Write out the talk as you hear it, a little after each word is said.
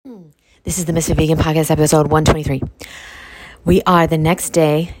This is the Misfit Vegan Podcast, episode 123. We are the next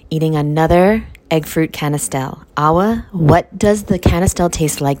day eating another egg fruit canastel. Awa, what does the canastel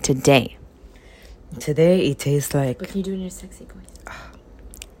taste like today? Today it tastes like... What can you do in your sexy voice?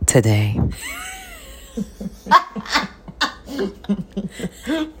 Today.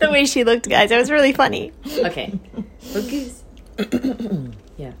 The way she looked, guys, it was really funny. Okay. Focus.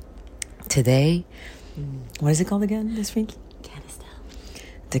 Yeah. Today, what is it called again this week? Canastel.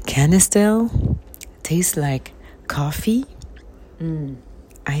 The canastel tastes like coffee,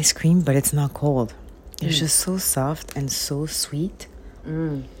 ice cream, but it's not cold. It's just so soft and so sweet.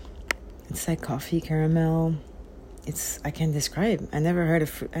 It's like coffee, caramel. I can't describe. I never had a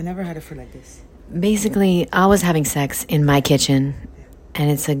fruit like this. Basically, I was having sex in my kitchen, and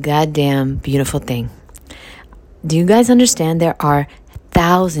it's a goddamn beautiful thing. Do you guys understand there are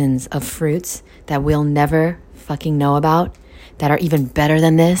thousands of fruits that we'll never fucking know about that are even better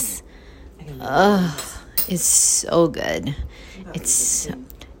than this? Ugh, it's so good.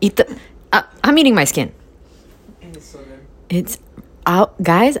 I'm eating my skin. It's so good. It's out,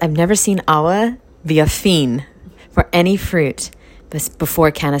 guys. I've never seen Awa be a fiend for any fruit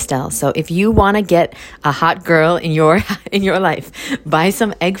before canastel. So if you want to get a hot girl in your life, buy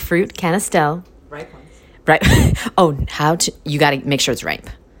some egg fruit canastel. Ripe ones. Right. You got to make sure it's ripe.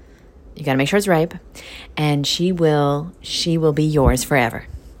 You got to make sure it's ripe, and she will be yours forever.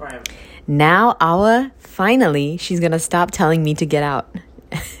 Forever. Now Awa, finally, she's going to stop telling me to get out.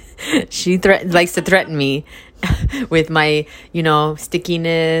 She likes to threaten me with my,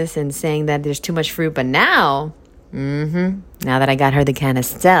 stickiness and saying that there's too much fruit. But now, now that I got her the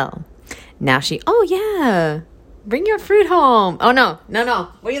canastel, now oh yeah, bring your fruit home. Oh no.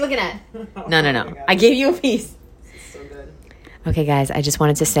 What are you looking at? No. I gave you a piece. So good. Okay, guys, I just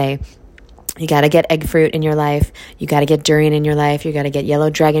wanted to say, you got to get egg fruit in your life. You got to get durian in your life. You got to get yellow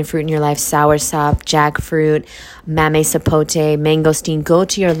dragon fruit in your life, soursop, jackfruit, mame sapote, mangosteen. Go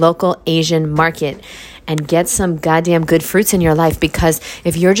to your local Asian market and get some goddamn good fruits in your life, because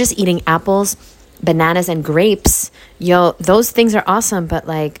if you're just eating apples, bananas, and grapes, those things are awesome, but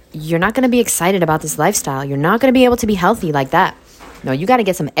you're not going to be excited about this lifestyle. You're not going to be able to be healthy like that. No, you got to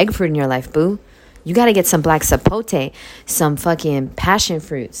get some egg fruit in your life, boo. You got to get some black sapote, some fucking passion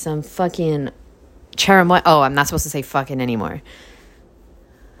fruit, some fucking cherimoya. Oh, I'm not supposed to say fucking anymore.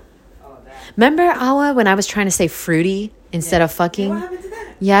 Remember, Awa, when I was trying to say fruity instead of fucking? What happened to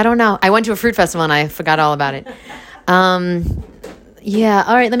that? Yeah, I don't know. I went to a fruit festival and I forgot all about it. Yeah,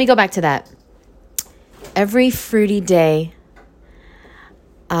 all right, let me go back to that. Every fruity day,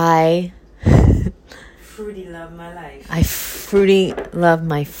 I Fruity love my life. I fruity love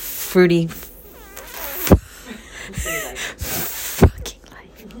my fruity fucking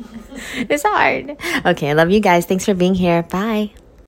life. It's hard. Okay, I love you guys. Thanks for being here. Bye.